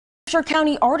Hampshire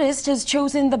County artist has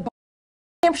chosen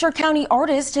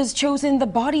the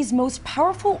body's most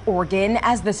powerful organ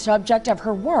as the subject of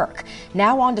her work,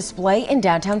 now on display in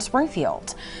downtown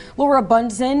Springfield. Laura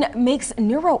Bundesen makes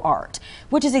Neuro art,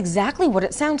 which is exactly what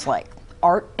it sounds like,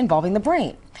 art involving the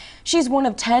brain. She's one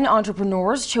of 10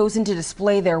 entrepreneurs chosen to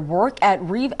display their work at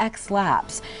ReveX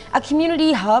Labs, a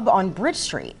community hub on Bridge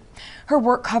Street. Her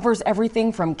work covers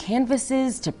everything from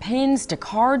canvases to pins to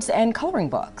cards and coloring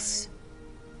books.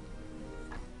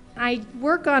 I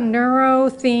work on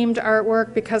neuro-themed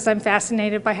artwork because I'm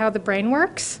fascinated by how the brain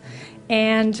works.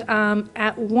 And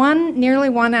nearly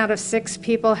 1 out of 6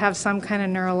 people have some kind of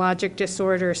neurologic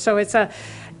disorder. So it's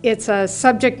a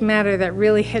subject matter that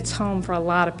really hits home for a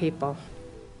lot of people.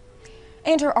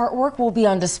 And her artwork will be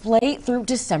on display through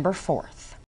December 4th.